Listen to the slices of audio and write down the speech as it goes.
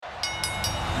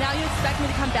Now you expect me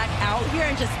to come back out here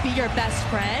and just be your best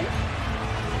friend?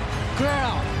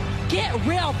 Girl, get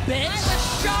real, bitch. I'm a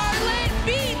Charlotte,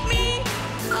 beat me.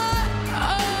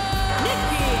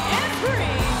 Nikki and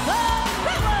Brie, the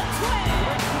Bella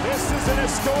Twins. This is an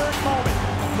historic moment.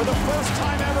 For the first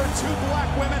time ever, two black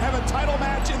women have a title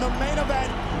match in the main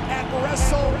event at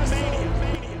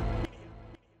WrestleMania.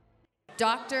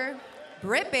 Dr.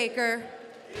 Britt Baker,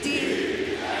 D.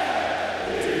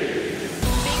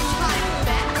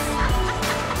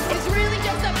 It's really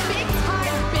just a big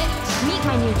time bitch. Meet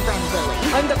my new friend, Lily.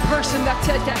 I'm the person that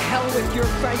said to hell with your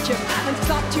friendship and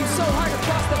slapped you so hard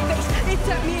across the face, it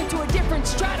sent me into a different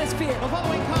stratosphere. The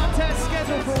following contest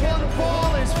scheduled for one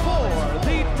fall is for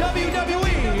the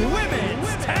WWE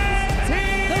Women's Tag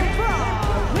Team. The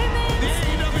Raw Women's The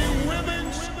AEW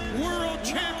Women's World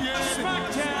Champion.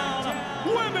 SmackDown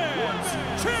Women's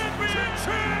Championship.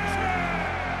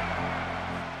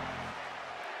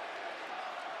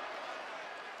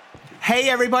 Hey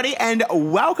everybody, and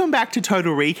welcome back to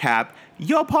Total Recap,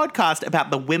 your podcast about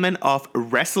the women of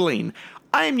wrestling.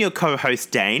 I am your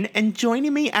co-host Dane, and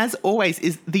joining me as always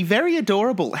is the very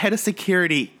adorable head of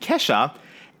security, Kesha,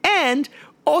 and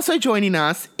also joining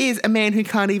us is a man who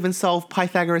can't even solve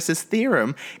Pythagoras'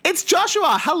 theorem. It's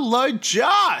Joshua. Hello,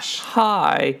 Josh.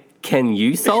 Hi. Can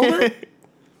you solve it?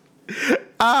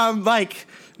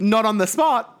 Not on the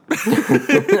spot.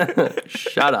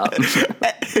 Shut up.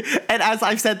 And as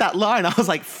I've said that line, I was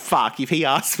like, fuck, if he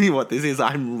asks me what this is,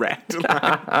 I'm wrecked.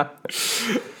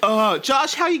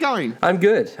 Josh, how are you going? I'm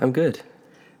good.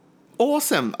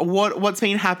 Awesome. What's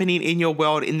been happening in your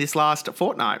world in this last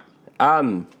fortnight?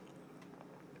 A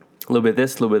little bit of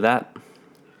this, a little bit of that.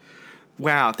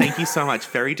 Wow, thank you so much.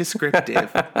 Very descriptive.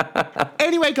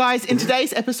 Anyway, guys, in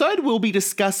today's episode, we'll be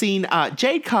discussing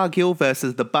Jade Cargill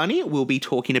versus The Bunny. We'll be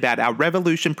talking about our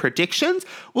Revolution predictions.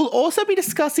 We'll also be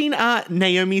discussing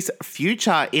Naomi's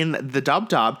future in the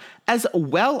Dub, as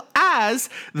well as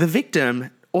the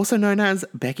victim, also known as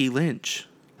Becky Lynch.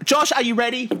 Josh, are you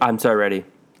ready? I'm so ready.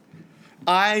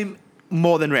 I'm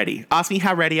more than ready. Ask me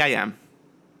how ready I am.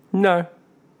 No.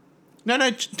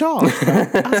 No, Josh.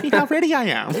 Ask me how ready I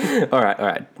am. All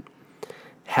right.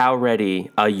 How ready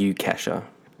are you, Kesha?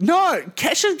 No,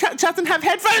 Kesha doesn't have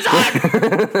headphones on.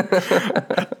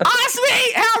 Ask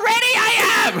me how ready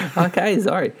I am. Okay,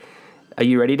 sorry. Are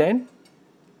you ready, Dane?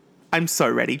 I'm so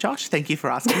ready, Josh. Thank you for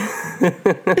asking.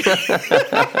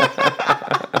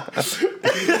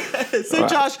 So,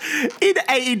 Josh, in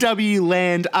AEW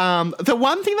land, the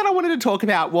one thing that I wanted to talk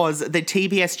about was the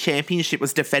TBS Championship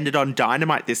was defended on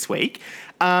Dynamite this week.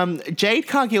 Jade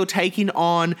Cargill taking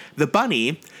on The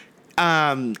Bunny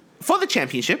for the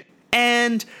championship.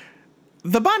 And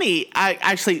The Bunny, what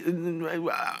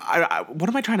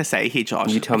am I trying to say here,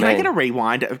 Josh? You tell me. Can I get a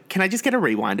rewind? Can I just get a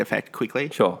rewind effect quickly?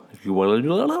 Sure. If you want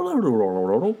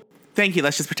to. Thank you.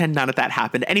 Let's just pretend none of that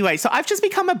happened. Anyway, so I've just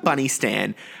become a Bunny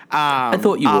stan. I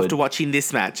thought you would. After watching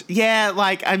this match. Yeah,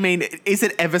 is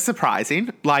it ever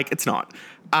surprising? It's not.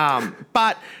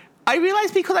 But I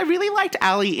realized because I really liked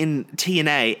Ali in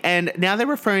TNA, and now they're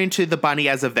referring to the Bunny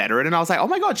as a veteran, and I was like, oh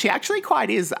my God, she actually quite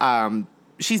is.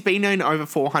 She's been in over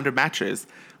 400 matches,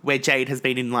 where Jade has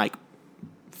been in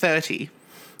 30.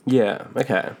 Yeah,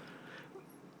 okay.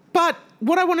 But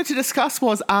what I wanted to discuss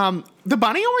was the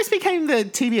Bunny always became the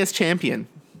TBS champion.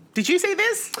 Did you see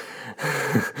this?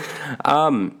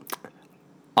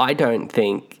 I don't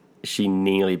think she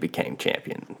nearly became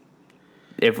champion.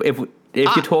 If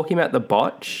you're talking about the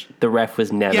botch, the ref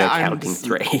was never counting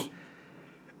three.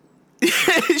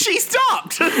 She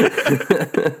stopped.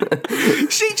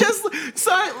 She just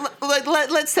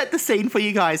let's set the scene for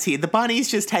you guys here. The Bunny's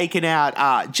just taken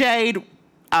out Jade.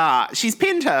 She's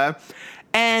pinned her,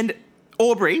 and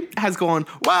Aubrey has gone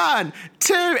 1,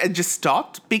 2, and just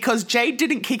stopped because Jade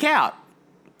didn't kick out.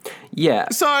 Yeah.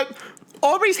 So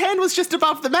Aubrey's hand was just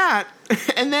above the mat,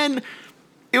 and then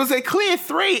it was a clear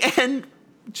 3, and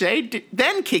Jade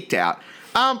then kicked out.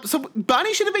 So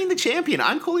Bunny should have been the champion.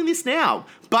 I'm calling this now.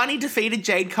 Bunny defeated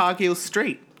Jade Cargill's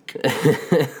streak.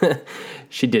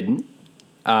 She didn't.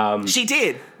 She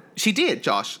did,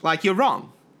 Josh. You're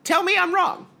wrong. Tell me I'm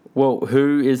wrong. Well,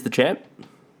 who is the champ?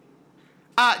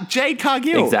 Jade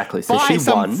Cargill. Exactly. So by she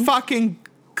some won. Fucking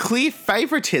clear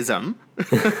favoritism.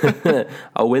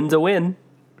 A win's a win.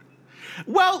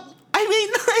 Well,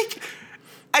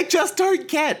 I just don't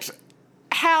get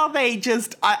how they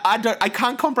just, I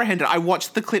can't comprehend it. I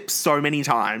watched the clip so many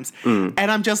times, and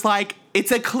I'm just like,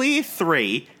 it's a clear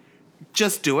 3.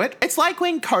 Just do it. It's like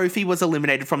when Kofi was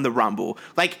eliminated from the Rumble.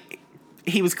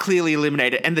 He was clearly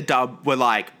eliminated, and the Dub were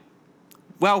like,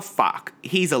 well, fuck,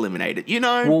 he's eliminated.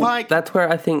 Well, that's where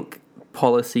I think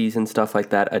policies and stuff like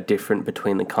that are different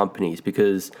between the companies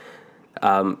because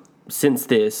since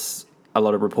this, a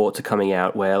lot of reports are coming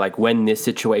out where like when this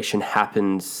situation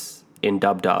happens in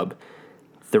Dub,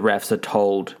 the refs are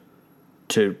told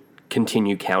to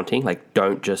continue counting, like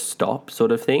don't just stop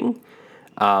sort of thing.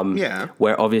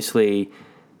 Where obviously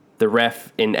the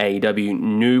ref in AEW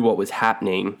knew what was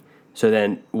happening. So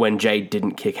then when Jade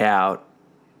didn't kick out,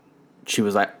 she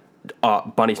was like,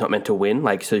 oh, Bunny's not meant to win.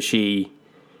 Like, so she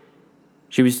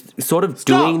was sort of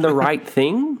doing the right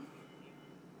thing.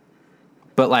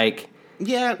 But like,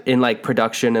 in like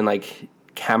production and like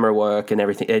camera work and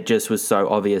everything, it just was so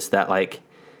obvious that like,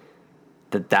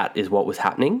 that is what was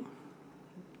happening.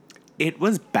 It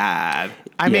was bad.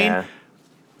 I mean,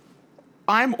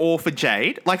 I'm all for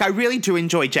Jade. Like, I really do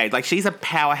enjoy Jade. Like, she's a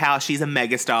powerhouse. She's a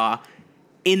megastar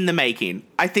in the making.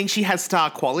 I think she has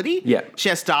star quality. Yeah. She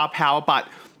has star power, but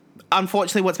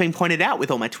unfortunately what's been pointed out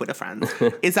with all my Twitter friends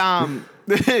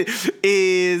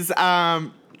is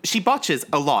she botches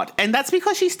a lot. And that's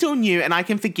because she's still new, and I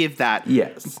can forgive that.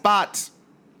 Yes. But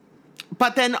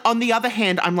then, on the other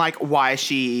hand, I'm like, why is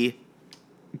she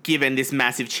given this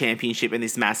massive championship and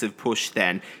this massive push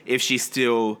then if she's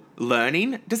still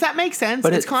learning? Does that make sense?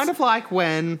 But it's kind of like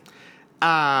when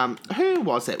who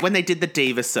was it when they did the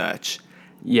Diva search,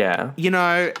 you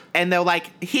know, and they're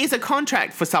like, here's a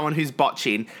contract for someone who's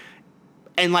botching,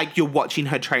 and like you're watching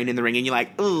her train in the ring and you're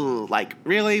like, ooh, like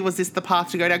really, was this the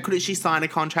path to go down? Couldn't she sign a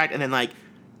contract and then like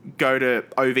go to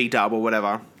OV Dub or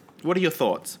whatever? What are your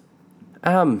thoughts?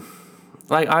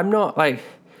 Like, I'm not like,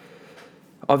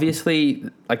 obviously,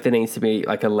 like, there needs to be,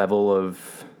 like, a level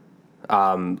of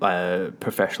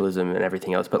professionalism and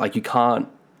everything else. But, like, you can't...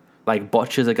 Like,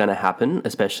 botches are going to happen,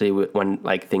 especially when,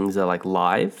 like, things are, like,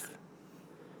 live.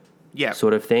 Yeah.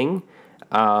 Sort of thing.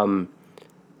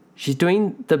 She's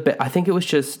doing I think it was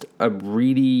just a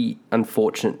really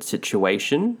unfortunate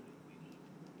situation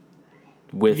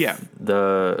with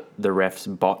the ref's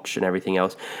botch and everything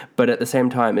else. But at the same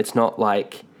time, it's not,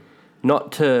 like...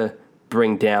 Not to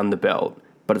bring down the belt,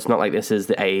 but it's not like this is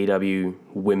the AEW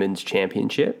Women's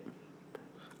Championship.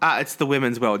 It's the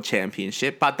Women's World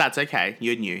Championship, but that's okay.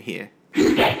 You're new here.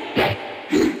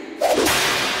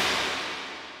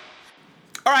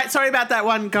 All right, sorry about that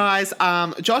one, guys.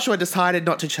 Joshua decided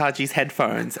not to charge his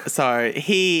headphones, so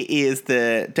he is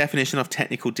the definition of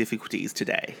technical difficulties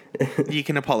today. You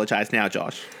can apologize now,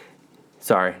 Josh.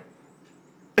 Sorry.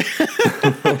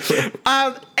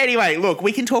 Anyway, look,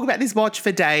 we can talk about this watch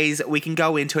for days. We can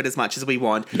go into it as much as we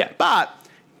want. Yeah. But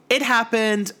it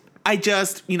happened. I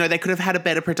just, you know, they could have had a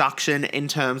better production in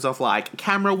terms of like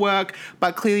camera work,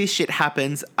 but clearly shit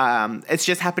happens. It's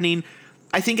just happening.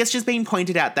 I think it's just being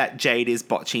pointed out that Jade is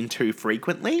botching too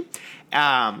frequently,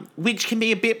 which can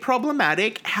be a bit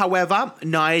problematic. However,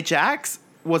 Nia Jax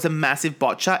was a massive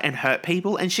botcher and hurt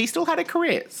people, and she still had a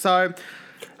career. So...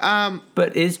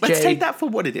 but is Jade let's take that for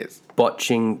what it is.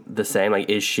 Botching the same? Like,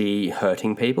 is she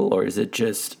hurting people, or is it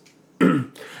just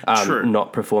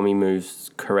not performing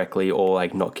moves correctly, or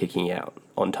like not kicking out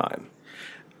on time?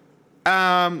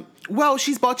 Well,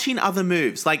 she's botching other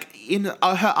moves. Like in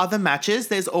her other matches,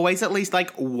 there's always at least like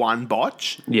one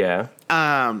botch. Yeah.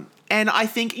 And I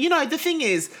think, you know, the thing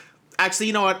is. Actually,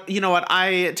 you know what?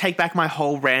 I take back my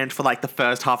whole rant for like the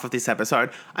first half of this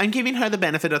episode. I'm giving her the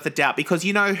benefit of the doubt because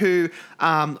you know who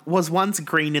was once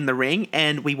green in the ring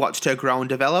and we watched her grow and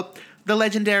develop? The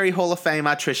legendary Hall of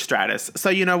Famer Trish Stratus. So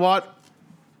you know what?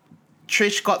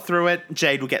 Trish got through it.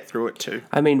 Jade will get through it too.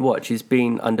 I mean, what? She's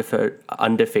been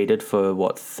undefeated for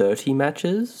what, 30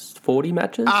 matches? 40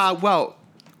 matches?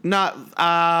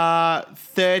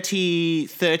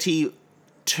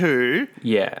 32.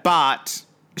 Yeah. But...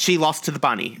 she lost to the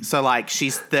Bunny, so like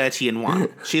she's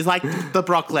 30-1. She's like the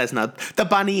Brock Lesnar. The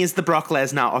Bunny is the Brock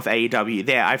Lesnar of AEW.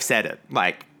 There, I've said it.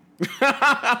 Like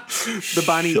the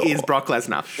Bunny is Brock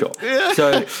Lesnar. Sure.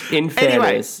 So in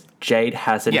fairness, Jade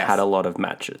hasn't had a lot of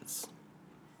matches.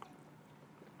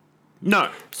 No,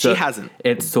 she hasn't.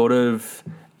 It's sort of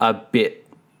a bit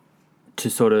to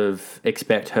sort of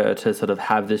expect her to sort of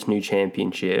have this new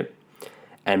championship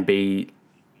and be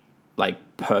like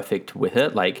perfect with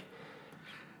it. Like.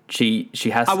 She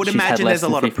has. I would imagine there's a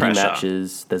lot of pressure.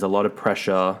 Matches. There's a lot of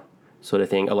pressure, sort of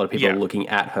thing. A lot of people are looking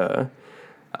at her.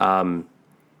 I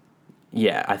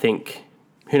think,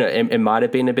 you know, it might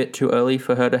have been a bit too early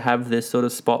for her to have this sort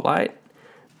of spotlight,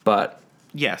 but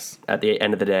yes, at the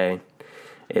end of the day,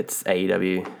 it's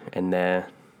AEW and their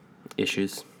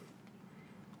issues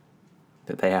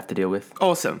that they have to deal with.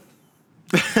 Awesome.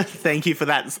 Thank you for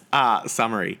that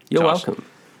summary. You're Josh. welcome.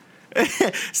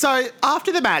 So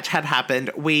after the match had happened,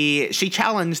 she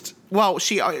challenged. Well,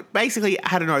 she basically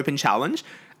had an open challenge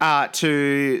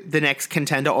to the next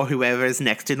contender or whoever is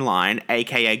next in line,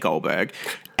 aka Goldberg.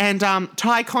 And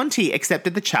Ty Conti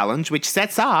accepted the challenge, which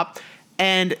sets up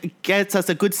and gets us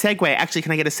a good segue. Actually,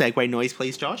 can I get a segue noise,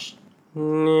 please, Josh?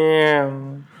 Yeah.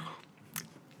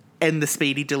 And the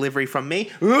speedy delivery from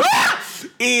me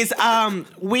is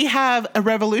we have a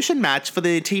Revolution match for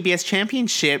the TBS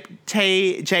Championship.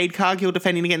 Jade Cargill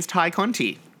defending against Ty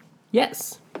Conti.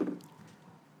 Yes.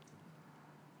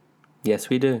 Yes,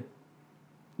 we do.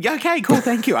 Yeah, okay, cool,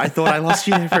 thank you. I thought I lost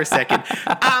you there for a second.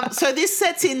 So this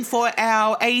sets in for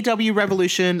our AEW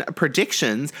Revolution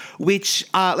predictions, which,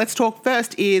 let's talk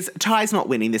first, is Ty's not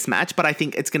winning this match, but I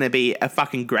think it's going to be a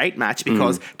fucking great match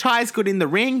because Ty's good in the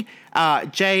ring.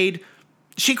 Jade,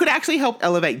 she could actually help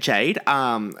elevate Jade,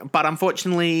 but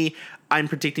unfortunately, I'm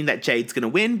predicting that Jade's going to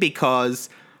win because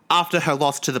after her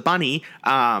loss to the Bunny,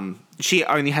 she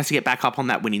only has to get back up on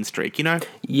that winning streak, you know?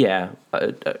 Yeah,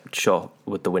 sure,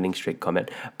 with the winning streak comment.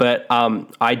 But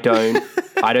I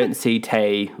don't see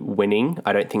Tay winning.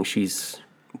 I don't think she's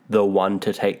the one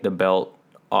to take the belt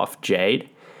off Jade.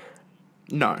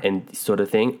 No. And sort of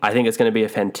thing. I think it's going to be a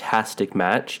fantastic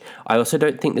match. I also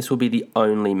don't think this will be the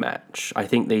only match. I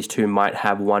think these two might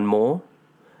have one more.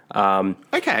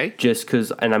 Okay. Just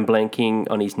because, and I'm blanking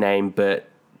on his name, but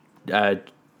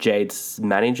Jade's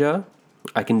manager,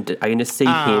 I can just see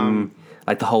him,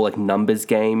 like the whole like numbers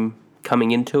game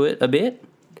coming into it a bit.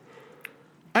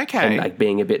 Okay. And like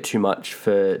being a bit too much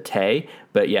for Tay.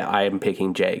 But yeah, I am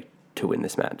picking Jade to win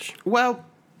this match. Well,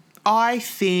 I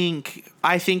think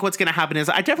what's going to happen is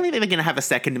I definitely think they're going to have a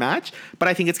second match, but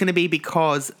I think it's going to be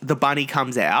because the Bunny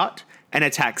comes out and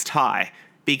attacks Ty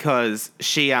because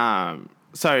she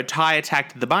so Ty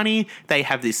attacked the Bunny. They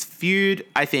have this feud.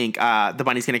 I think the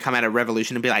Bunny's going to come out of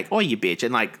Revolution and be like, "Oh, you bitch,"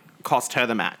 and like cost her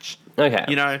the match. Okay.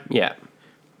 You know? Yeah.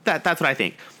 That's what I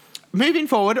think. Moving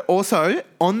forward, also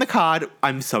on the card,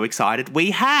 I'm so excited.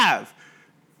 We have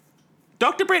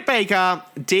Dr. Britt Baker,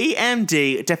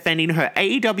 DMD, defending her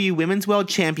AEW Women's World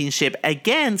Championship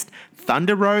against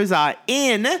Thunder Rosa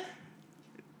in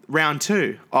round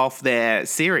 2 of their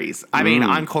series. I mean,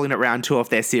 I'm calling it round 2 of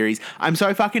their series. I'm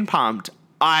so fucking pumped.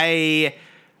 As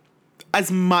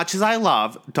much as I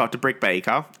love Dr. Britt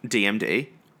Baker, DMD,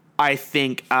 I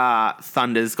think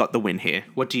Thunder's got the win here.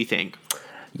 What do you think?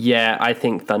 Yeah, I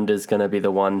think Thunder's going to be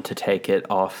the one to take it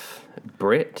off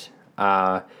Britt.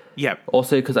 Yep.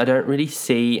 Also, because I don't really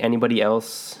see anybody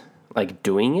else like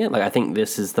doing it. Like, I think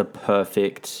this is the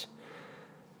perfect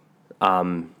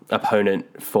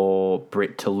opponent for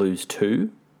Britt to lose to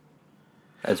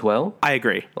as well. I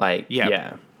agree. Like, Yep.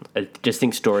 yeah. I just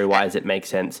think story-wise it makes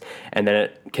sense. And then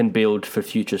it can build for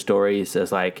future stories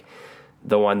as like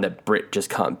the one that Britt just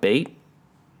can't beat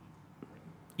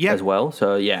as well.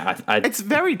 So, yeah. It's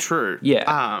very true.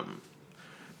 Yeah.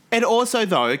 It also,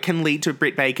 though, can lead to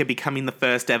Britt Baker becoming the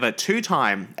first ever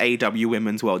 2-time AEW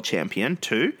Women's World Champion,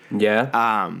 too. Yeah.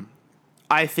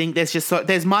 I think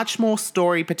there's much more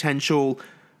story potential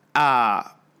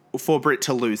for Britt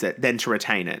to lose it than to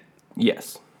retain it.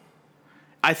 Yes.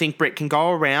 I think Britt can go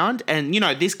around and, you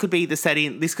know, this could be the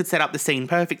setting, this could set up the scene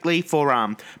perfectly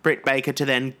for Britt Baker to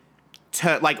then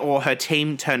or her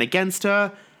team turn against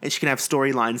her and she can have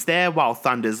storylines there while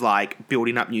Thunder's like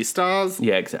building up new stars.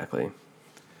 Yeah, exactly.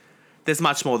 There's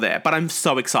much more there, but I'm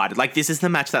so excited. Like, this is the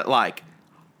match that like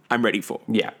I'm ready for.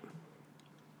 Yeah.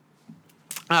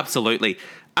 Absolutely.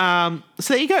 So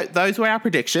there you go. Those were our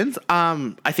predictions.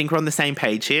 I think we're on the same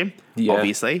page here. Yeah.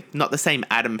 Obviously. Not the same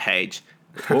Adam page.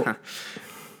 Oh.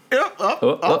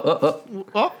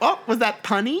 Was that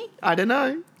punny? I don't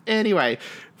know. Anyway,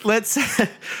 let's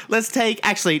take...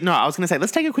 Actually, no, I was going to say,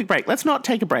 let's take a quick break. Let's not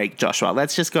take a break, Joshua.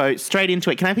 Let's just go straight into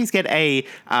it. Can I please get a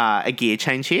gear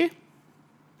change here?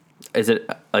 Is it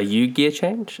a U gear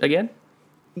change again?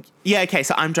 Yeah, okay,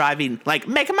 so I'm driving, like,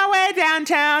 making my way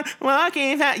downtown,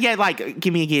 walking... Yeah, like,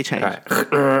 give me a gear change.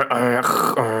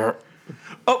 Right.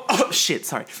 Oh, shit,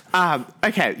 sorry.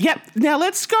 Okay, yep. Now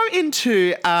let's go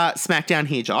into SmackDown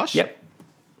here, Josh. Yep.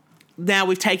 Now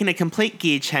we've taken a complete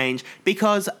gear change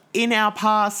because in our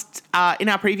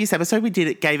previous episode, we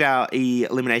gave our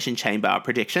Elimination Chamber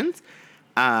predictions.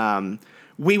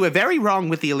 We were very wrong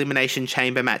with the Elimination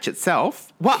Chamber match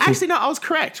itself. Well, actually, no, I was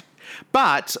correct.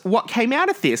 But what came out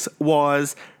of this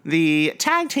was the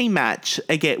tag team match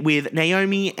again with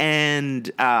Naomi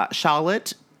and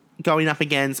Charlotte going up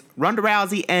against Ronda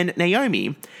Rousey and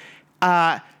Naomi.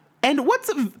 And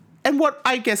what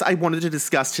I guess I wanted to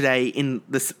discuss today in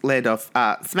this land of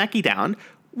SmackDown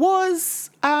was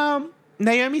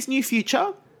Naomi's new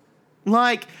future.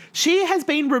 Like, she has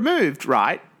been removed,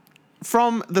 right,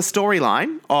 from the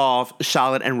storyline of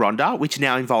Charlotte and Ronda, which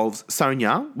now involves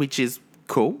Sonya, which is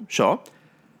cool, sure.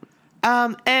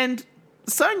 And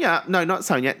Sonya, no, not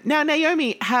Sonya. Now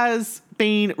Naomi has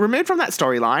been removed from that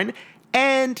storyline,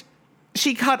 and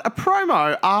she cut a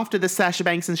promo after the Sasha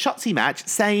Banks and Shotzi match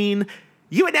saying,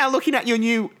 "You are now looking at your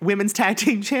new women's tag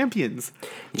team champions."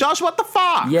 Josh, what the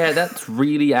fuck? Yeah, that's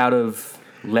really out of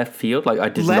left field. Like, I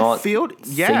did not see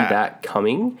that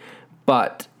coming.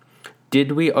 But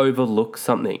did we overlook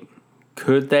something?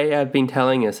 Could they have been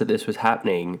telling us that this was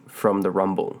happening from the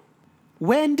Rumble?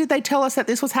 When did they tell us that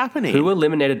this was happening? Who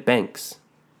eliminated Banks?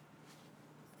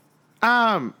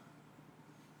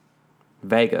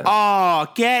 Vega. Oh,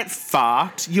 get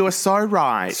fucked. You are so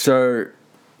right. So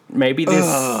maybe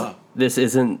this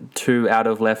isn't too out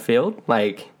of left field.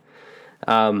 Like,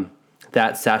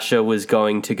 that Sasha was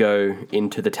going to go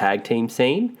into the tag team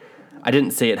scene. I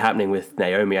didn't see it happening with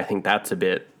Naomi. I think that's a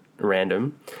bit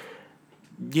random.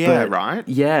 Yeah, right?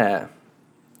 Yeah.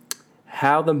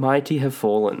 How the mighty have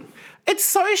fallen. It's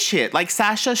so shit. Like,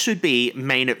 Sasha should be she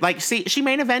main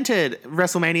evented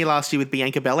WrestleMania last year with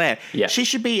Bianca Belair. Yeah. She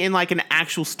should be in, like, an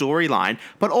actual storyline.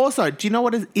 But also, do you know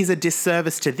what is a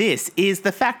disservice to this? Is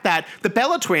the fact that the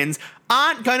Bella Twins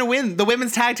aren't going to win the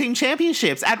Women's Tag Team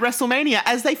Championships at WrestleMania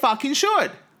as they fucking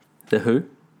should. The who?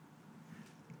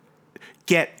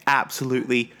 Get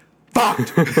absolutely fucked.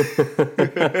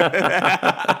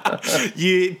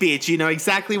 You bitch, you know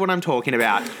exactly what I'm talking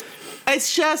about.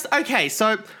 It's just, okay,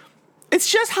 so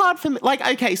it's just hard for me. Like,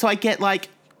 okay, so I get, like,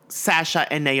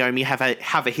 Sasha and Naomi have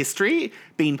a history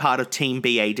being part of Team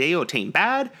BAD or Team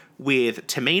Bad with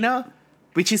Tamina,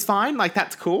 which is fine. Like,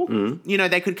 that's cool. You know,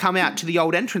 they could come out to the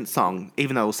old entrance song,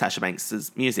 even though it was Sasha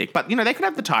Banks' music. But, you know, they could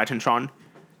have the Titantron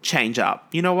change up.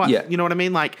 You know what? Yeah. You know what I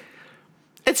mean? Like,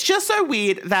 it's just so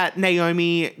weird that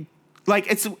Naomi... Like,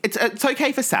 it's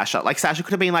okay for Sasha. Like, Sasha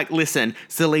could have been like, "Listen,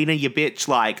 Zelina, you bitch,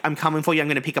 like, I'm coming for you, I'm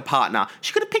going to pick a partner."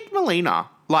 She could have picked Melina,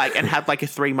 like, and had, like, a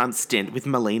 3-month stint with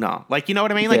Melina. Like, you know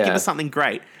what I mean? Like, give us something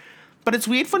great. But it's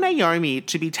weird for Naomi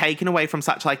to be taken away from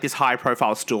such, like, this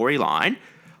high-profile storyline.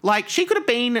 Like, she could have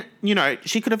been, you know,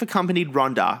 she could have accompanied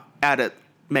Ronda out at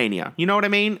Mania. You know what I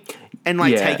mean? And,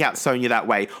 like, take out Sonya that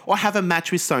way. Or have a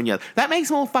match with Sonya. That makes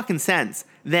more fucking sense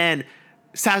than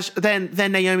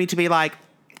Naomi to be like,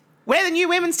 "We're the new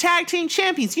women's tag team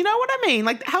champions." You know what I mean?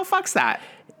 Like, how fuck's that?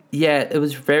 Yeah, it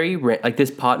was very... like,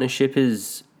 this partnership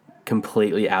is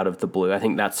completely out of the blue. I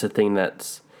think that's the thing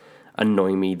that's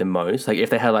annoying me the most. Like,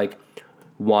 if they had, like,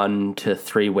 1 to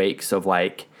 3 weeks of,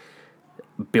 like,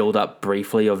 build up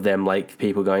briefly of them, like,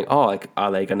 people going, "Oh, like,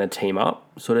 are they going to team up?"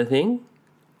 sort of thing,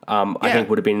 I think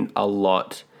would have been a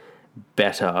lot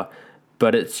better.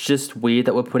 But it's just weird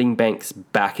that we're putting Banks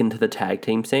back into the tag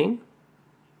team scene.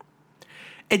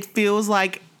 It feels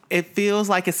like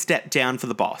a step down for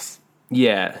the boss.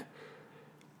 Yeah.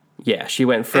 Yeah, she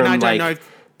went from,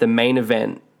 the main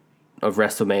event of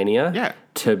WrestleMania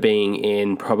to being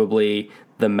in probably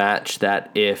the match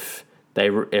that if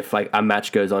like a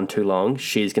match goes on too long,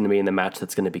 she's going to be in the match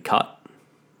that's going to be cut.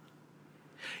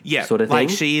 Yeah, sort of thing. Like,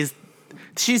 she's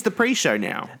the pre-show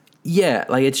now. Yeah,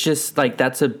 like, it's just, like,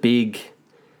 that's a big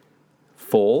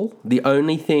fall. The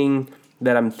only thing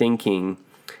that I'm thinking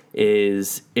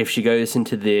is if she goes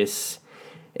into this,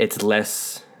 it's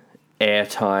less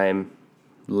airtime,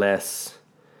 less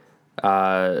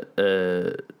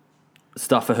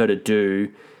stuff for her to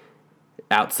do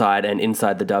outside and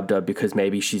inside the dub because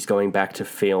maybe she's going back to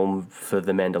film for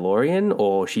The Mandalorian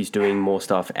or she's doing more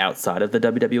stuff outside of the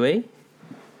WWE.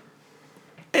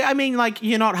 I mean, like,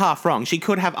 you're not half wrong. She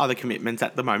could have other commitments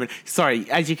at the moment. Sorry,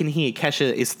 as you can hear,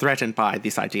 Kesha is threatened by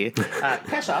this idea.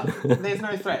 Kesha, there's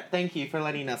no threat. Thank you for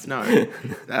letting us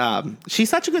know. She's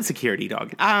such a good security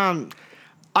dog. I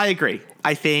agree.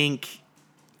 I think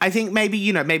maybe,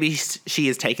 you know, maybe she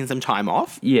is taking some time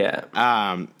off. Yeah.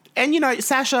 And, you know,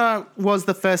 Sasha was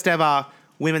the first ever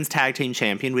women's tag team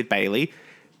champion with Bayley.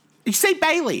 You see,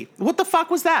 Bayley. What the fuck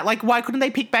was that? Like, why couldn't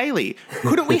they pick Bayley?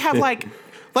 Couldn't we have, like,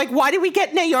 why did we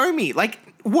get Naomi? Like,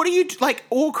 what are you, like,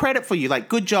 all credit for you. Like,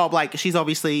 good job. Like, she's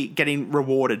obviously getting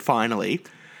rewarded finally.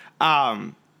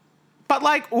 But,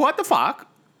 like, what the fuck?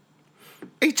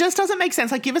 It just doesn't make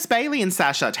sense. Like, give us Bayley and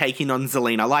Sasha taking on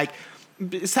Zelina. Like,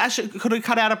 Sasha could have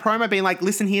cut out a promo being like,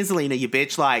 "Listen here, Zelina, you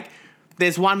bitch. Like,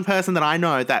 there's one person that I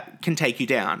know that can take you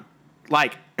down.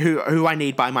 Like, who I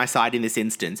need by my side in this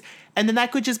instance." And then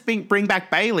that could just bring back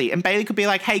Bayley. And Bayley could be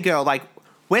like, "Hey, girl, like,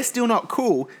 we're still not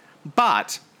cool,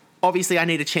 but obviously I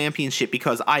need a championship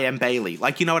because I am Bayley."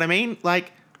 Like, you know what I mean?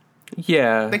 Like,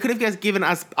 yeah. They could have given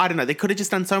us, I don't know, they could have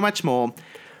just done so much more.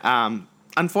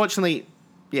 Unfortunately,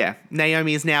 yeah,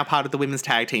 Naomi is now part of the women's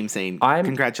tag team scene.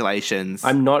 Congratulations.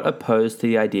 I'm not opposed to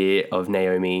the idea of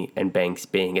Naomi and Banks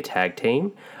being a tag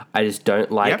team. I just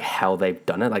don't like how they've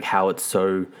done it, like how it's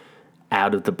so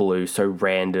out of the blue, so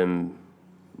random.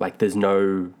 Like, there's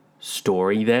no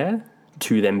story there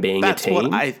to them being a team.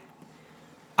 What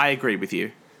I agree with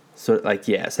you. So, like,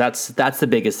 yeah, so that's the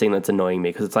biggest thing that's annoying me,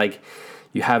 because it's like,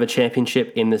 you have a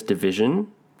championship in this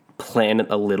division, plan it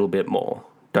a little bit more.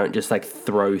 Don't just, like,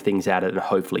 throw things at it and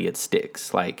hopefully it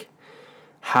sticks. Like,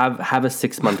 have a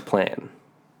 6-month plan.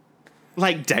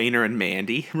 Like Dana and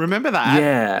Mandy. Remember that?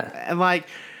 Yeah. And, like,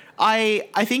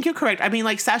 I think you're correct. I mean,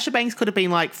 like, Sasha Banks could have been,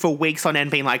 like, for weeks on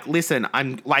end being like, listen,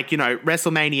 I'm, like, you know,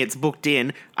 WrestleMania, it's booked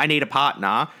in. I need a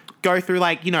partner. Go through,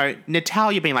 like, you know,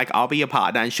 Natalya being like, I'll be your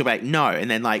partner. And she'll be like, no.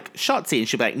 And then, like, Shotzi, and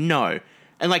she'll be like, no.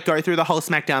 And, like, go through the whole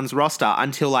SmackDown's roster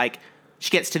until, like, she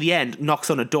gets to the end,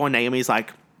 knocks on a door, Naomi's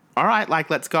like, all right,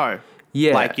 like, let's go.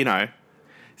 Yeah. Like, you know,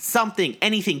 something,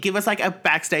 anything. Give us, like, a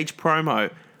backstage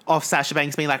promo of Sasha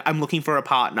Banks being like, I'm looking for a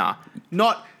partner.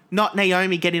 Not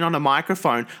Naomi getting on a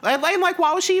microphone. Like,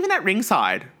 why was she even at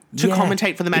ringside to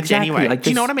commentate for the match anyway? Like,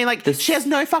 do you know what I mean? Like, she has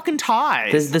no fucking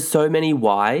ties. There's so many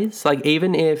whys. Like,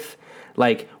 even if,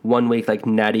 like, 1 week, like,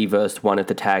 Natty versed one of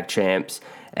the tag champs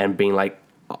and being like,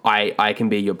 I can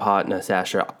be your partner,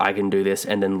 Sasha. I can do this,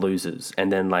 and then loses.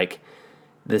 And then, like,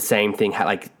 the same thing,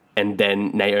 like, and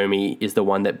then Naomi is the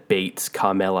one that beats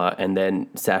Carmella, and then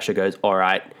Sasha goes, all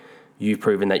right, you've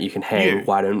proven that you can hang. Yeah.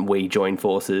 Why don't we join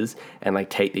forces and, like,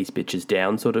 take these bitches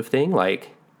down, sort of thing? Like,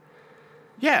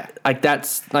 yeah. Like,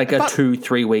 that's, like, a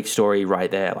 2-3 week story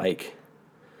right there. Like,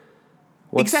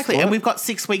 exactly. And we've got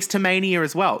 6 weeks to Mania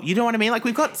as well. You know what I mean? Like,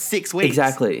 we've got 6 weeks.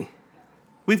 Exactly.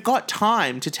 We've got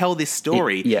time to tell this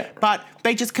story. Yeah. But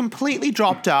they just completely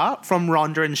dropped her from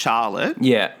Ronda and Charlotte.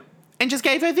 Yeah. And just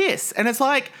gave her this. And it's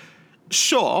like,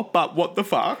 sure, but what the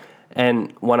fuck?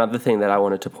 And one other thing that I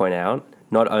wanted to point out,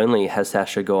 not only has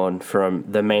Sasha gone from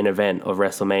the main event of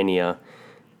WrestleMania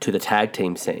to the tag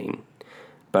team scene,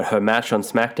 but her match on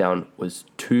SmackDown was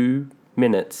 2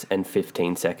 minutes and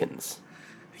 15 seconds.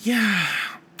 Yeah.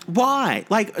 Why?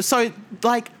 Like, so,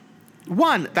 like,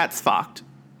 1, that's fucked.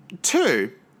 2,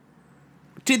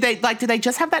 did they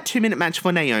just have that 2-minute match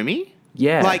for Naomi?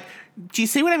 Yeah. Like, do you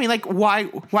see what I mean? Like, why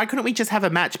couldn't we just have a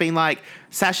match being like,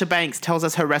 Sasha Banks tells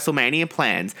us her WrestleMania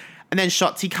plans, and then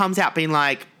Shotzi comes out being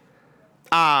like,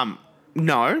 no,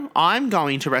 I'm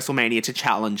going to WrestleMania to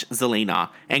challenge Zelina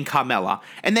and Carmella.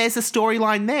 And there's a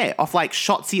storyline there of, like,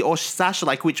 Shotzi or Sasha,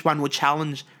 like, which one would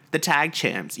challenge the tag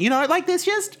champs. You know, like, there's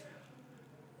just...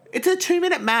 It's a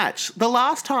 2-minute match. The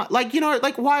last time... Like, you know,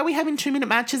 like, why are we having 2-minute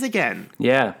matches again?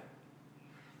 Yeah.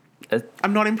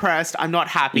 I'm not impressed. I'm not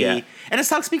happy. Yeah. And it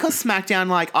sucks because SmackDown,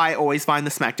 like, I always find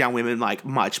the SmackDown women, like,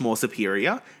 much more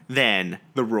superior than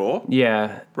the Raw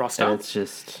roster. And it's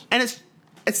just... And it's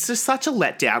just such a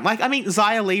letdown. Like, I mean,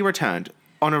 Xia Li returned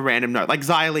on a random note. Like,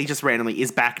 Xia Li just randomly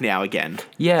is back now again.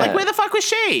 Yeah. Like, where the fuck was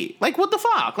she? Like, what the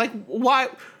fuck? Like,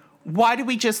 why did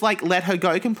we just, like, let her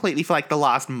go completely for, like, the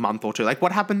last month or two? Like,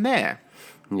 what happened there?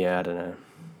 Yeah, I don't know.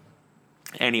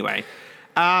 Anyway,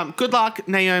 good luck,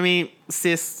 Naomi,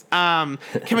 sis. Can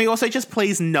we also just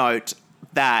please note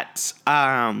that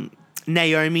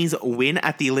Naomi's win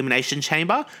at the Elimination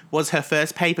Chamber was her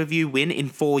first pay-per-view win in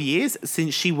 4 years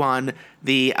since she won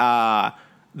the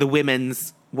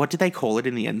women's, what did they call it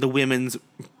in the end? The women's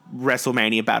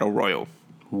WrestleMania Battle Royal.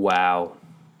 Wow.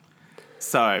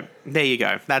 So, there you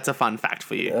go. That's a fun fact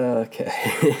for you. Okay.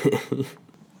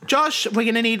 Josh, we're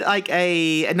going to need, like,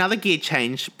 another gear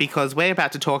change because we're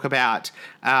about to talk about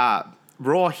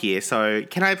Raw here. So,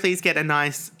 can I please get a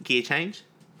nice gear change?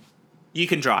 You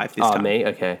can drive this time. Oh, me?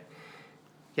 Okay.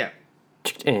 Yeah.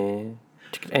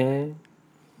 Right?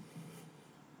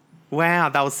 Wow,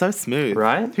 that was so smooth.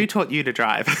 Right? Who taught you to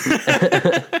drive?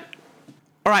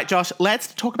 All right, Josh,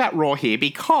 let's talk about Raw here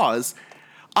because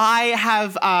I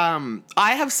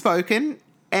have spoken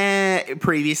in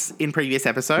previous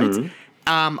episodes.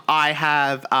 Mm-hmm. I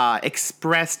have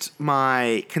expressed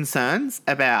my concerns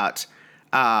about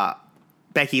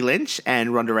Becky Lynch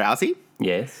and Ronda Rousey.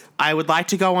 Yes. I would like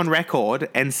to go on record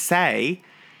and say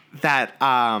that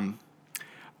I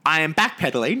am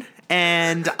backpedaling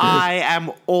and I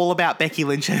am all about Becky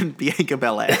Lynch and Bianca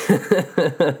Belair.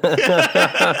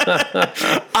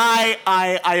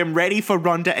 I am ready for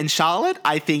Ronda and Charlotte.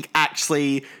 I think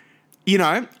actually, you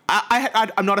know,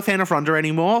 I'm not a fan of Ronda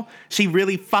anymore. She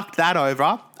really fucked that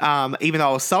over, even though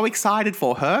I was so excited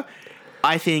for her.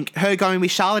 I think her going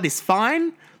with Charlotte is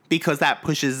fine because that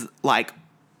pushes, like,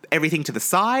 everything to the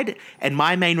side, and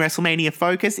my main WrestleMania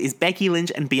focus is Becky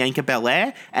Lynch and Bianca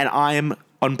Belair, and I am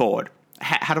on board.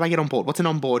 How do I get on board? What's an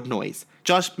on-board noise?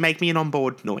 Josh, make me an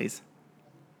on-board noise.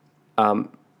 Did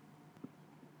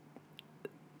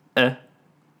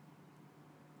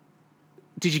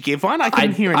you give one? I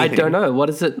couldn't hear anything. I don't know. What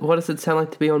does it sound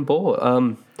like to be on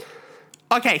board?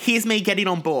 Okay, here's me getting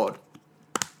on board.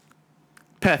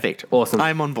 Perfect. Awesome.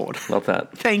 I'm on board. Love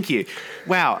that. Thank you.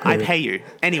 Wow, I pay you.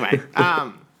 Anyway,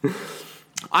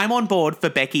 I'm on board for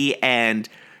Becky and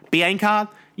Bianca.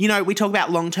 You know, we talk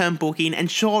about long-term booking, and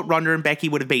sure, Ronda and Becky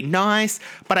would have been nice,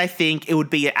 but I think it would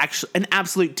be an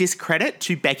absolute discredit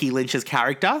to Becky Lynch's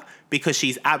character because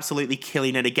she's absolutely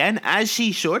killing it again, as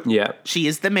she should. Yeah. She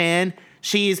is the man.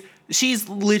 She's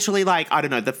literally like, I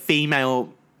don't know, the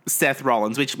female Seth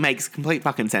Rollins, which makes complete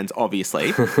fucking sense,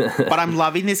 obviously. But I'm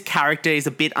loving this character. Is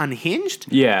a bit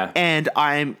unhinged. Yeah. And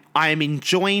I'm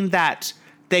enjoying that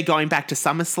they're going back to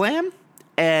SummerSlam,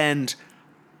 and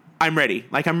I'm ready.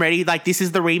 Like, this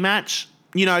is the rematch.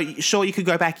 You know, sure, you could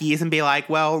go back years and be like,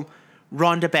 well,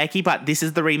 Ronda, Becky, but this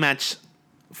is the rematch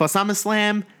for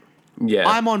SummerSlam. Yeah.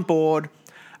 I'm on board.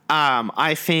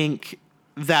 I think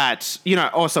that, you know,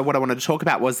 also what I wanted to talk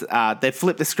about was they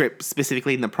flipped the script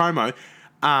specifically in the promo.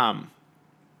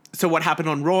 So what happened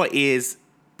on Raw is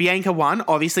Bianca won,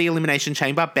 obviously Elimination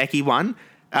Chamber. Becky won.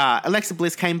 Alexa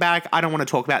Bliss came back. I don't want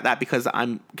to talk about that because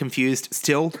I'm confused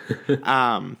still.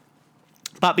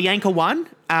 But Bianca won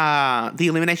the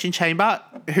Elimination Chamber,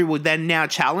 who would then now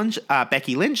challenge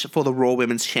Becky Lynch for the Raw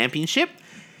Women's Championship.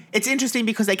 It's interesting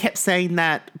because they kept saying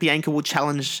that Bianca would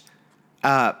challenge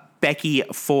Becky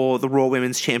for the Raw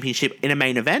Women's Championship in a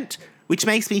main event, which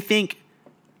makes me think,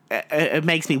 it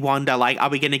makes me wonder, like, are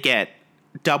we going to get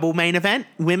double main event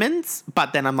women's?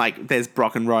 But then I'm like, there's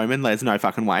Brock and Roman. There's no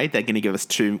fucking way they're going to give us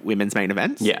 2 women's main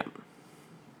events. Yeah.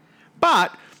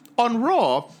 But on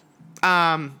Raw,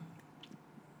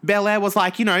 Belair was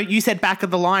like, you know, you said back of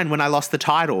the line when I lost the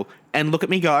title, and look at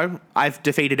me go. I've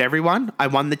defeated everyone. I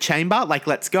won the chamber. Like,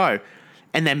 let's go.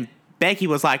 And then Becky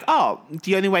was like, oh,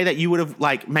 the only way that you would have,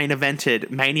 like, main evented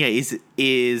Mania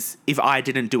is if I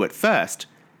didn't do it first.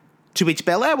 To which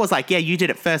Belair was like, yeah, you did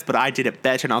it first, but I did it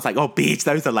better. And I was like, oh, bitch,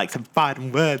 those are like some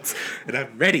fighting words. And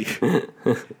I'm ready.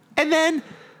 And then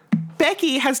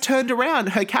Becky has turned around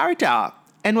her character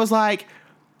and was like,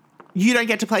 you don't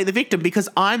get to play the victim because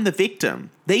I'm the victim.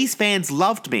 These fans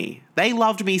loved me. They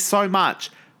loved me so much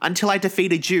until I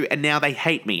defeated you, and now they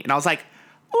hate me. And I was like,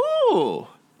 ooh,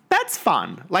 that's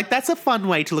fun. Like, that's a fun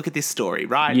way to look at this story,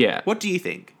 right? Yeah. What do you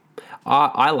think?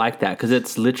 I like that because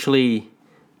it's literally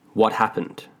what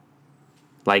happened.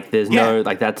 Like, there's no,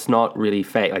 like, that's not really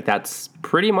fake. Like, that's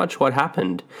pretty much what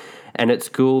happened. And it's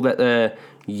cool that they're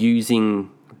using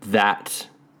that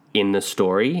in the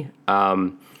story.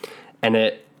 And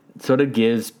it sort of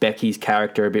gives Becky's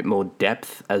character a bit more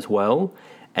depth as well.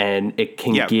 And it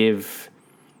can give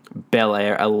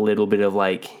Belair a little bit of,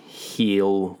 like,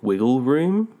 heel wiggle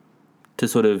room to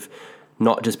sort of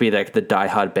not just be, like, the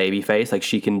diehard babyface. Like,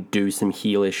 she can do some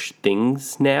heelish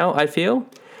things now, I feel.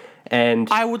 And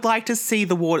I would like to see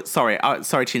the water. Sorry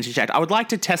to interject. I would like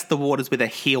to test the waters with a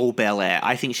heel Belair.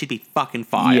 I think she'd be fucking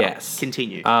fire. Yes.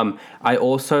 Continue. I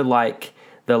also like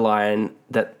the line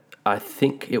that I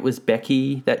think it was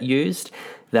Becky that used,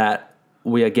 that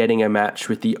we are getting a match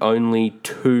with the only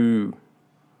 2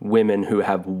 women who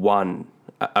have won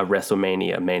a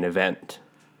WrestleMania main event.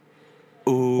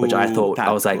 Ooh, which I thought,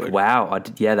 I was good. like, wow,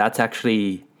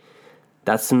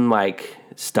 that's some, like,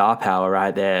 star power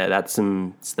right there. That's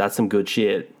some good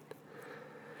shit.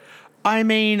 I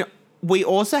mean, we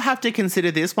also have to consider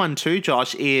this one too,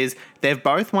 Josh, is they've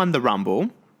both won the Rumble.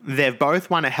 They've both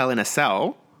won a Hell in a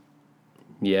Cell.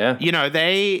 Yeah. You know,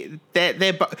 they're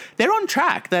on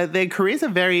track. Their careers are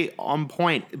very on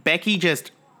point. Becky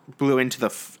just blew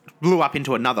up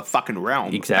into another fucking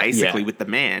realm, basically, with the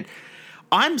man.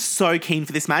 I'm so keen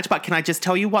for this match, but can I just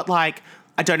tell you what, like,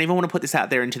 I don't even want to put this out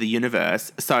there into the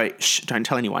universe, so don't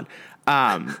tell anyone.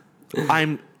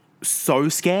 I'm so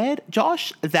scared,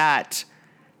 Josh, that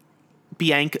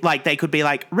Bianca, like, they could be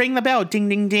like, ring the bell, ding,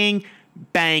 ding, ding,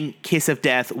 bang, kiss of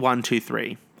death, 1, 2,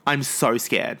 3. I'm so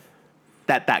scared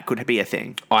that could be a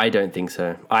thing. I don't think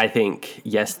so. I think,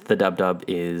 yes, the Dub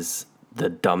is the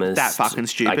dumbest. That fucking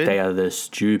stupid. Like, they are the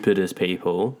stupidest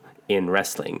people in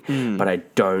wrestling, but I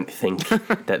don't think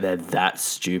that they're that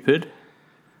stupid.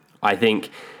 I think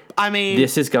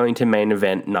this is going to main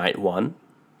event night 1.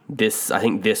 I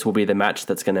think this will be the match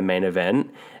that's going to main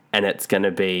event, and it's going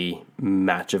to be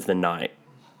match of the night.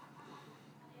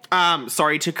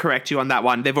 Sorry to correct you on that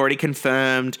one. They've already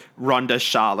confirmed Ronda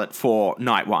Charlotte for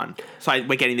night 1. So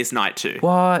we're getting this night 2.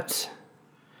 What?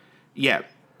 Yeah.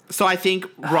 So I think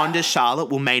Ronda Charlotte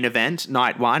will main event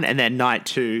night 1, and then night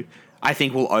 2, I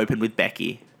think will open with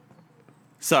Becky.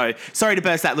 So sorry to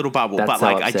burst that little bubble, That's but so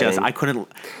like upsetting.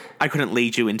 I couldn't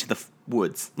lead you into the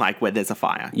woods, like where there's a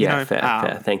fire. Yeah, you know?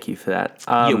 fair. Thank you for that.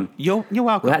 You're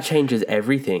welcome. Well, that changes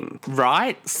everything.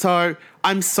 Right? So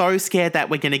I'm so scared that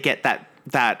we're going to get that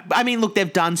I mean, look,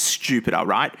 they've done stupider,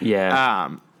 right? Yeah.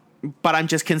 But I'm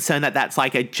just concerned that that's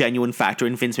like a genuine factor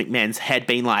in Vince McMahon's head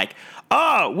being like,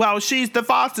 oh, well, she's the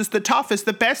fastest, the toughest,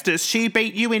 the bestest. She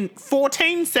beat you in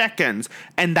 14 seconds.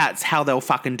 And that's how they'll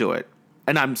fucking do it.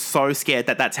 And I'm so scared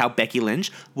that that's how Becky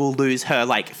Lynch will lose her,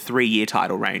 3-year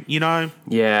title reign, you know?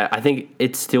 Yeah, I think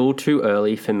it's still too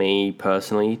early for me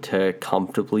personally to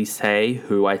comfortably say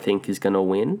who I think is going to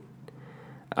win.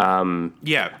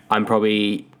 Yeah. I'm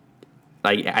probably,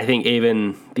 I think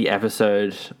even the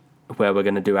episode where we're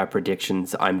going to do our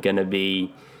predictions, I'm going to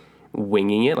be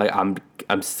winging it. I'm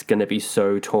going to be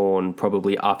so torn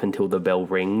probably up until the bell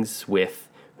rings with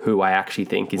who I actually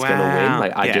think is going to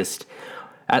win. I just,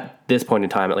 at this point in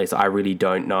time at least, I really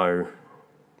don't know.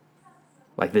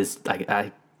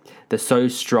 They're so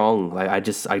strong. I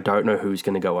don't know who's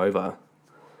going to go over.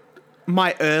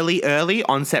 My early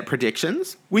onset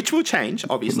predictions, which will change,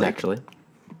 obviously. Naturally.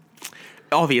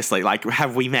 Obviously,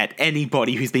 have we met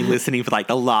anybody who's been listening for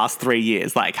the last 3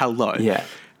 years? Hello. Yeah.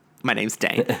 My name's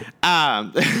Dane.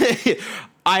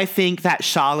 I think that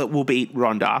Charlotte will beat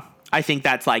Ronda. I think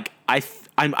that's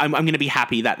I'm going to be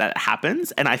happy that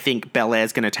happens, and I think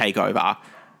Belair's going to take over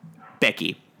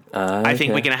Becky. I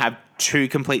think we're going to have 2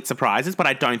 complete surprises, but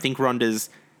I don't think Ronda's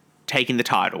taking the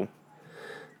title.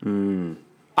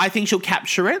 I think she'll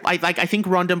capture it. I think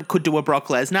Ronda could do a Brock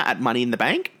Lesnar at Money in the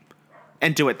Bank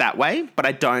and do it that way, but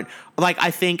I don't.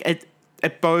 I think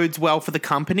it bodes well for the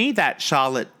company that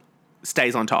Charlotte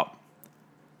stays on top.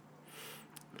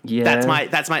 Yeah.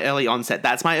 That's my early onset.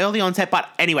 But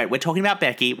anyway, we're talking about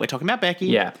Becky.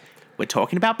 Yeah. We're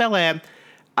talking about Belair.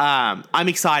 I'm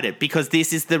excited because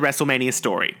this is the WrestleMania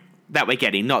story that we're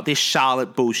getting, not this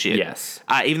Charlotte bullshit. Yes.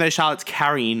 Even though Charlotte's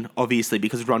carrying, obviously,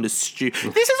 because Ronda's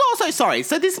stupid. This is also, sorry,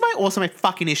 so this is my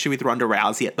fucking issue with Ronda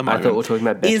Rousey at the moment. I thought we were talking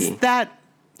about Becky. Is that,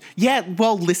 yeah,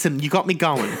 well, listen, you got me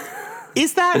going.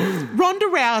 Is that Ronda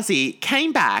Rousey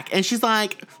came back and she's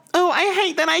like, oh, I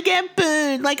hate that I get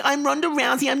booed. I'm Ronda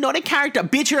Rousey. I'm not a character.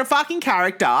 Bitch, you're a fucking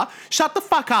character. Shut the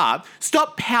fuck up.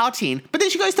 Stop pouting. But then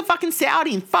she goes to fucking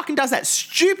Saudi and fucking does that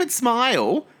stupid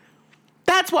smile.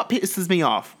 That's what pisses me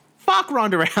off. Fuck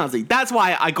Ronda Rousey. That's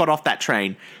why I got off that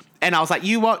train. And I was like,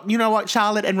 you know what,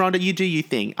 Charlotte and Ronda, you do your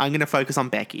thing. I'm going to focus on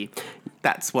Becky.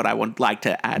 That's what I would like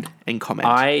to add and comment.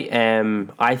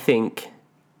 I think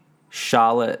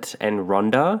Charlotte and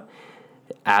Ronda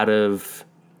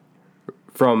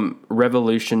from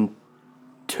Revolution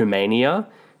to Mania,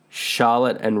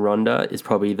 Charlotte and Ronda is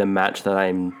probably the match that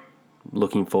I'm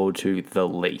looking forward to the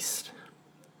least.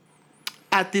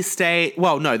 At this stage,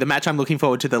 well, no, the match I'm looking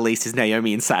forward to the least is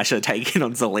Naomi and Sasha taking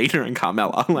on Zelina and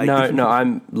Carmella. No,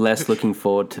 I'm less looking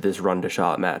forward to this Ronda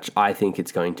Charlotte match. I think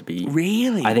it's going to be...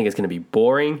 Really? I think it's going to be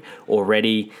boring.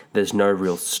 Already, there's no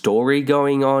real story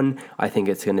going on. I think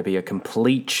it's going to be a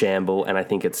complete shamble, and I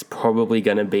think it's probably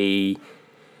going to be...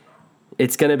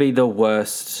 It's going to be the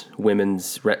worst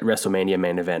women's WrestleMania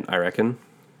main event, I reckon.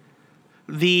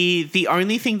 The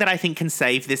only thing that I think can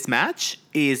save this match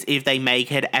is if they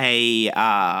make it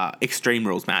a Extreme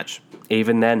Rules match.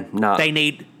 Even then, no. They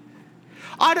need...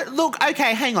 Look,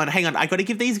 okay, hang on. I got to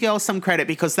give these girls some credit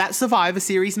because that Survivor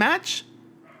Series match,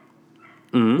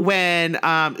 when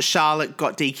Charlotte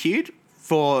got DQ'd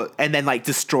and then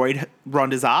destroyed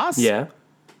Ronda's ass, yeah,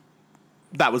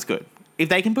 that was good. If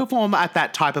they can perform at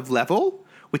that type of level,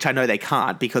 which I know they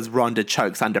can't because Ronda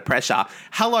chokes under pressure.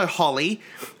 Hello, Holly.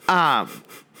 I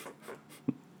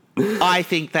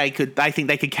think they could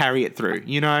carry it through,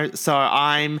 you know? So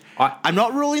I'm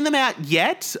not ruling them out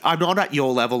yet. I'm not at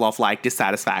your level of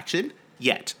dissatisfaction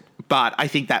yet. But I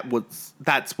think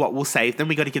that's what will save them.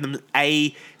 We got to give them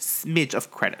a smidge of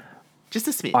credit. Just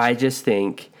a smidge. I just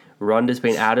think Ronda's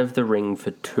been out of the ring for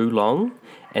too long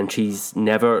and she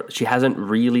hasn't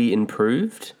really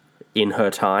improved in her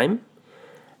time.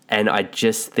 And I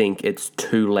just think it's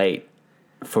too late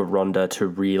for Ronda to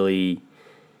really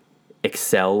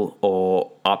excel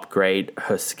or upgrade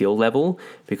her skill level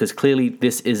because clearly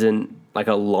this isn't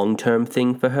a long-term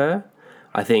thing for her.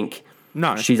 I think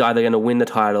she's either going to win the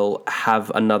title,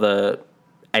 have another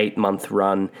 8-month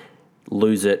run,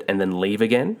 lose it, and then leave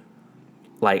again.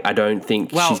 I don't think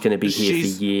she's going to be here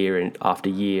for year and after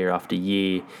year after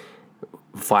year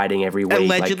fighting every week.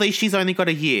 Allegedly, she's only got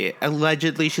a year.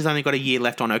 She's only got a year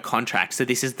left on her contract, so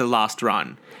this is the last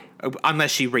run.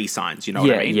 Unless she re-signs, you know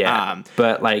what I mean? Yeah,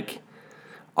 but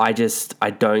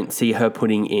I don't see her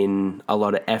putting in a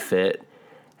lot of effort.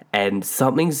 And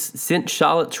since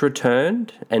Charlotte's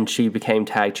returned and she became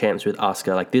tag champs with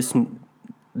Asuka,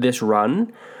 this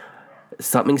run,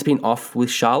 something's been off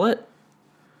with Charlotte.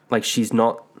 She's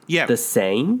not the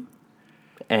same.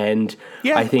 And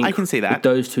I think I can see that. with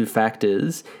those two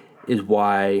factors, is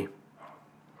why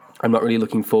I'm not really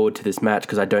looking forward to this match,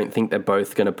 because I don't think they're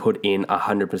both going to put in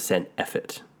 100%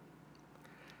 effort.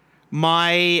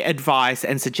 My advice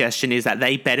and suggestion is that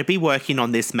they better be working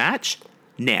on this match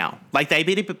now. Like, they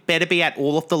better be at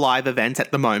all of the live events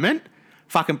at the moment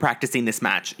fucking practicing this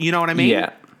match. You know what I mean?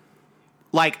 Yeah.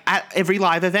 Like, at every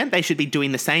live event, they should be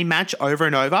doing the same match over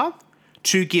and over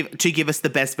to give us the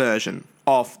best version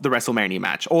of the WrestleMania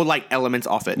match, or, like, elements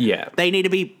of it. Yeah. They need to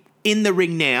be in the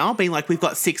ring now, being like, we've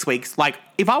got 6 weeks. Like,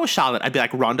 if I was Charlotte, I'd be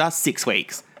like, Ronda, 6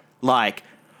 weeks. Like,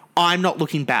 I'm not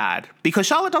looking bad. Because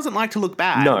Charlotte doesn't like to look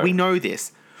bad. No. We know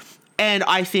this. And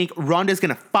I think Ronda's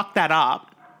going to fuck that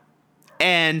up.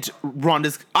 And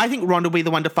I think Ronda will be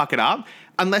the one to fuck it up.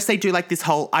 Unless they do, like, this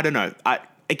whole, I don't know.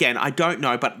 Again, I don't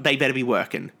know, but they better be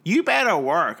working. You better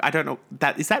work. I don't know.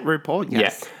 Is that RuPaul?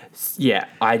 Yes. Yeah.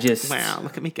 Wow,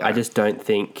 look at me go. I just don't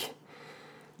think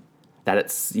that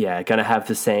it's, going to have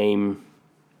the same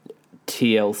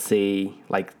TLC,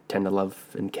 like, tender love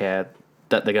and care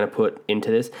that they're going to put into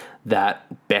this, that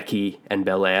Becky and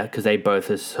Belair, because they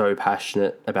both are so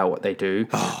passionate about what they do,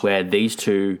 where these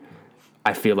two,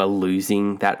 I feel, are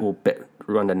losing that. Well,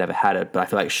 Ronda never had it, but I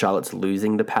feel like Charlotte's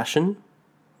losing the passion.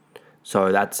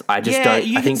 So that's, I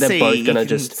think they're both going to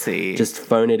just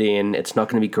phone it in. It's not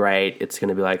going to be great. It's going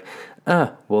to be like,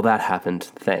 well, that happened.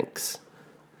 Thanks.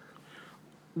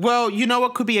 Well, you know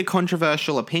what could be a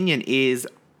controversial opinion is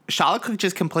Charlotte could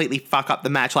just completely fuck up the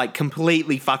match,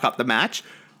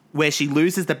 where she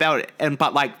loses the belt,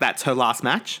 but like that's her last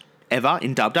match ever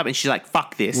in Dub Dub, and she's like,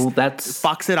 fuck this. Well,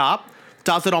 fucks it up,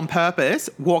 does it on purpose,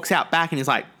 walks out back and is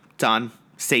like, done,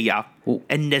 see ya,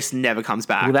 and just never comes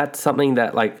back. Well, that's something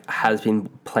that like has been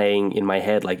playing in my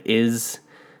head. Like, is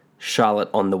Charlotte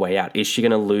on the way out? Is she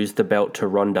going to lose the belt to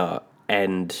Ronda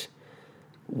and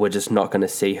we're just not going to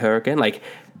see her again? Like,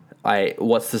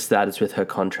 what's the status with her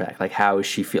contract? Like, how is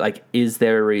she feel? Like, is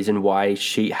there a reason why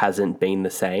she hasn't been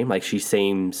the same? Like, she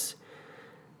seems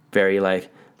very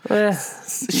like,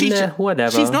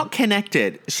 whatever. She's not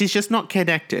connected. She's just not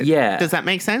connected. Yeah. Does that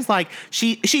make sense? Like,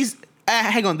 she's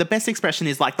hang on. The best expression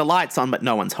is like the lights on, but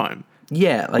no one's home.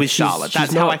 Yeah. Like, with Charlotte.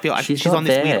 That's how I feel. She's on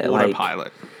this weird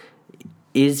autopilot.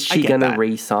 Is she going to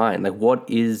re-sign? Like,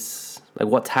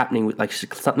 what's happening with, like,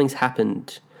 something's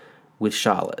happened with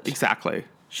Charlotte. Exactly.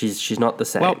 She's not the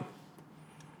same. Well,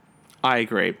 I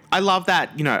agree. I love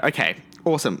that. Okay,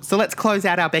 awesome. So let's close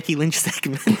out our Becky Lynch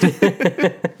segment.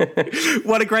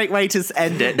 What a great way to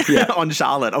end it on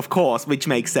Charlotte, of course, which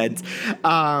makes sense.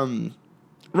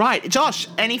 Right, Josh,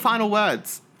 any final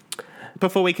words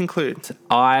before we conclude?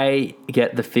 I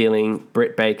get the feeling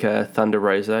Britt Baker, Thunder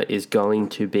Rosa is going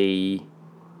to be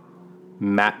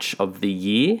match of the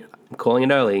year. I'm calling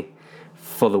it early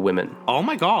for the women. Oh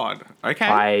my God. Okay.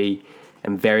 I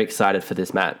am very excited for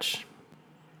this match.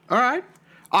 All right.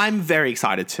 I'm very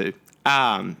excited too.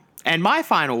 And my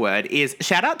final word is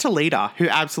shout out to Lita, who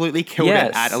absolutely killed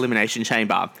it at Elimination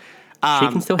Chamber. She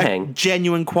can still hang.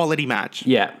 Genuine quality match.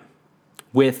 Yeah.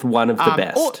 With one of the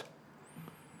best.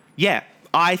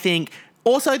 I think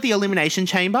also the Elimination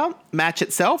Chamber match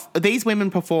itself, these women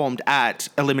performed at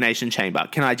Elimination Chamber.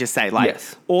 Can I just say,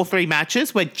 all three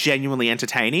matches were genuinely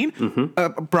entertaining.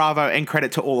 Mm-hmm. Bravo and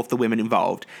credit to all of the women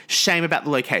involved. Shame about the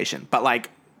location, but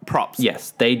props.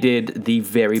 Yes, they did the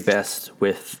very best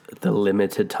with the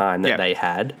limited time that they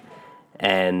had.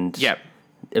 And it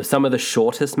was some of the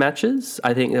shortest matches,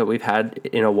 I think, that we've had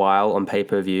in a while on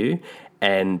pay-per-view.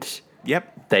 And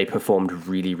they performed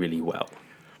really, really well.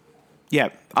 Yeah,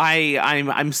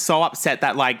 I'm so upset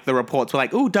that the reports were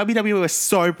like, "Oh, WWE was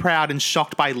so proud and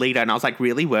shocked by Lita," and I was like,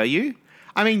 "Really? Were you?"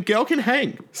 I mean, girl can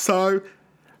hang, so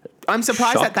I'm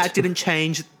surprised that didn't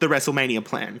change the WrestleMania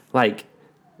plan. Like,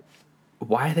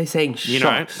 why are they saying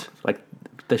shocked? Like,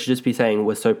 they should just be saying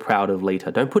we're so proud of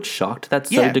Lita. Don't put shocked.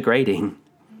 That's so degrading.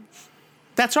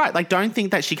 That's right. Like, don't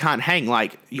think that she can't hang,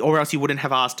 or else you wouldn't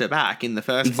have asked her back in the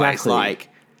first place. Like,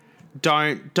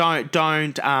 don't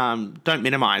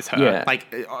minimize her. Yeah.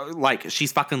 Like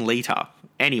she's fucking Lita.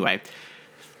 Anyway,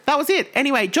 that was it.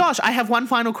 Anyway, Josh, I have one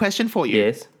final question for you.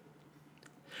 Yes.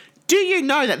 Do you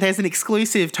know that there's an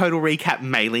exclusive Total Recap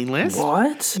mailing list?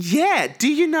 What? Yeah. Do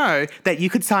you know that you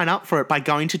could sign up for it by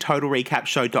going to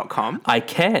TotalRecapShow.com? I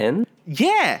can.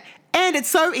 Yeah. And it's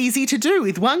so easy to do.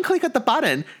 With one click of the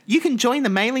button, you can join the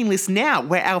mailing list now,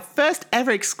 where our first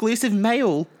ever exclusive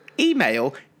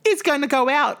email is going to go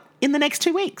out in the next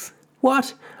 2 weeks.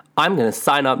 What? I'm going to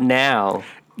sign up now.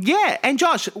 Yeah, and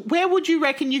Josh, where would you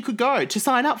reckon you could go to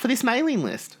sign up for this mailing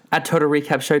list? At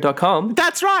TotalRecapShow.com.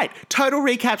 That's right,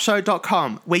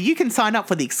 TotalRecapShow.com, where you can sign up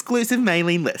for the exclusive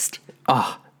mailing list.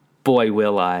 Oh, boy,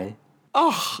 will I.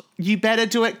 Oh, you better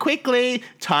do it quickly.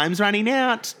 Time's running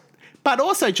out. But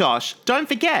also, Josh, don't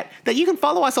forget that you can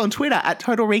follow us on Twitter at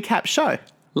Total Recap Show.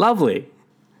 Lovely.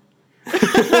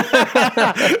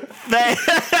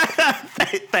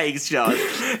 Thanks, Josh.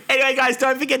 Anyway, guys,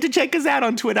 don't forget to check us out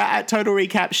on Twitter at Total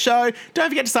Recap Show. Don't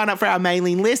forget to sign up for our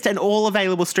mailing list and all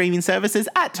available streaming services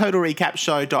at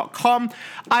TotalRecapShow.com.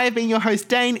 I have been your host,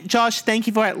 Dane. Josh, thank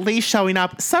you for at least showing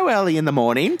up so early in the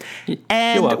morning.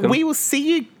 And You're welcome. we will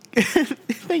see you.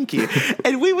 Thank you.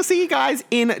 And we will see you guys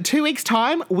in 2 weeks'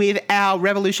 time with our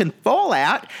Revolution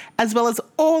Fallout, as well as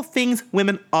all things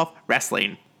women of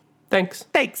wrestling. Thanks.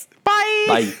 Thanks.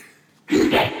 Bye.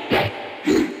 Bye.